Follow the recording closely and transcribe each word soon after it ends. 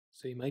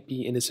So you might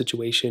be in a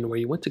situation where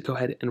you want to go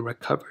ahead and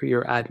recover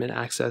your admin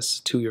access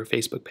to your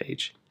Facebook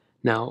page.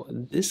 Now,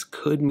 this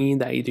could mean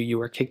that either you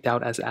were kicked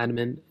out as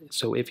admin.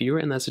 So if you're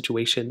in that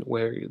situation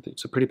where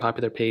it's a pretty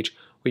popular page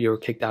where you were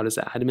kicked out as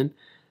an admin,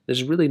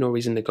 there's really no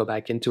reason to go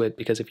back into it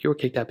because if you were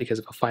kicked out because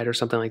of a fight or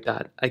something like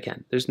that,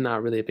 again, there's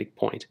not really a big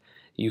point.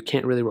 You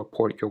can't really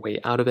report your way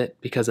out of it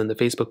because then the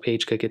Facebook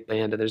page could get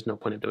banned and there's no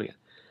point of doing it.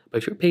 But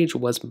if your page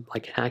was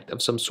like hacked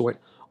of some sort,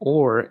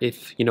 or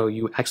if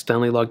you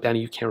accidentally logged out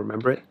and you can't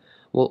remember it,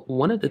 well,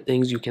 one of the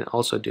things you can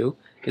also do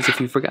is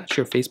if you forgot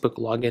your Facebook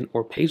login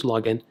or page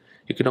login,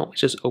 you can always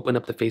just open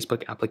up the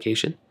Facebook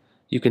application.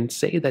 You can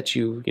say that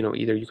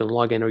either you can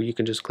log in or you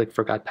can just click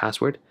forgot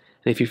password.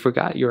 And if you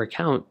forgot your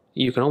account,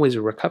 you can always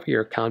recover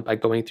your account by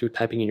going through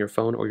typing in your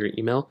phone or your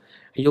email,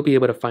 and you'll be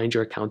able to find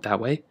your account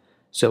that way.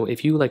 So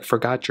if you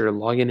forgot your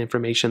login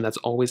information, that's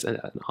always an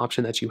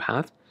option that you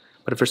have.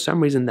 But if for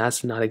some reason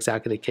that's not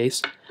exactly the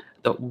case,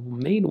 the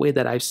main way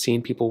that I've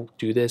seen people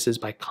do this is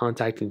by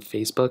contacting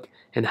Facebook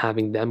and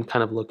having them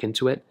kind of look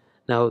into it.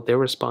 Now, their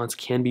response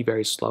can be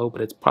very slow,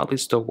 but it's probably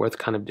still worth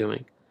kind of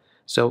doing.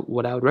 So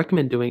what I would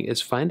recommend doing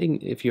is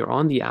finding, if you're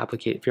on the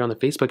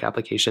Facebook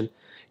application,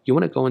 you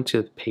want to go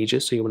into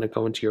pages. So you want to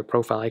go into your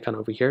profile icon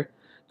over here,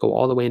 go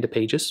all the way into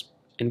pages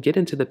and get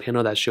into the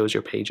panel that shows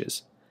your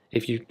pages.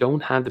 If you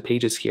don't have the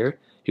pages here,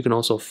 you can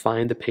also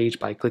find the page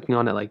by clicking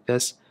on it like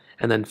this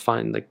and then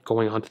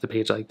going onto the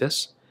page like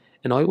this.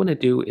 And all you want to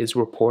do is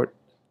report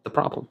the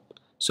problem.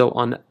 So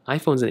on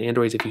iPhones and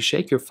Androids, if you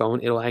shake your phone,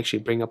 it'll actually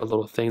bring up a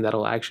little thing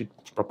that'll actually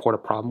report a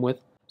problem with.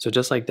 So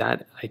just like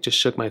that, I just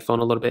shook my phone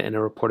a little bit and it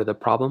reported the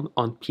problem.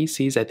 On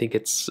PCs, I think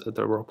it's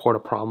the report a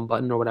problem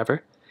button or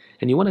whatever.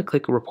 And you want to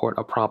click report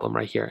a problem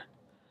right here.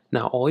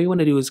 Now, all you want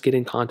to do is get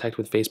in contact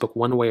with Facebook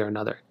one way or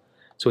another.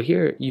 So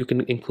here, you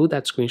can include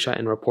that screenshot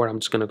and report.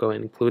 I'm just going to go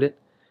and include it.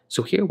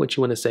 So here, what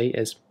you want to say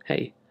is,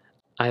 hey,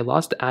 I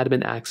lost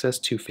admin access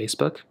to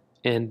Facebook,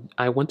 and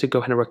I want to go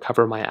ahead and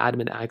recover my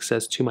admin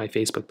access to my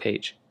Facebook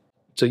page.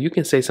 So you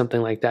can say something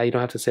like that. You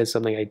don't have to say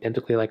something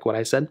identically like what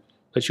I said,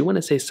 but you want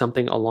to say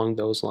something along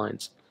those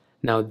lines.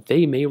 Now,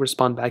 they may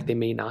respond back, they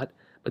may not,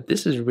 but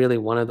this is really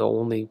one of the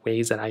only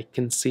ways that I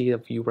can see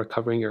of you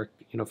recovering your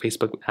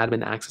Facebook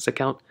admin access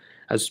account,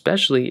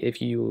 especially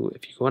if you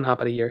go and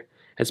hop out of here,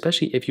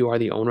 especially if you are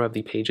the owner of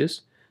the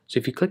pages. So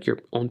if you click your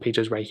own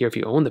pages right here, if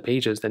you own the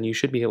pages, then you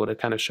should be able to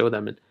kind of show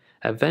them, and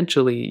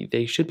eventually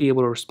they should be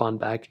able to respond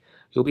back.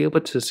 You'll be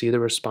able to see the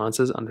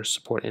responses under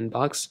support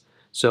inbox.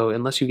 So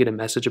unless you get a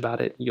message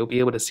about it, you'll be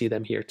able to see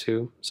them here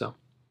too. So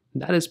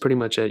that is pretty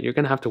much it. You're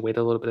going to have to wait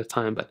a little bit of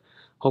time, but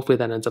hopefully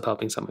that ends up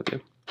helping some of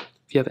you.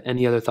 If you have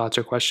any other thoughts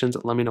or questions,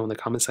 let me know in the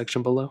comment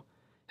section below.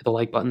 Hit the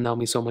like button, that'll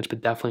mean so much,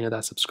 but definitely hit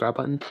that subscribe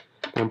button.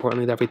 More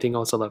importantly than everything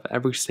else, I love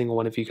every single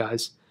one of you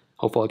guys.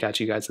 Hopefully I'll catch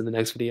you guys in the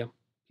next video.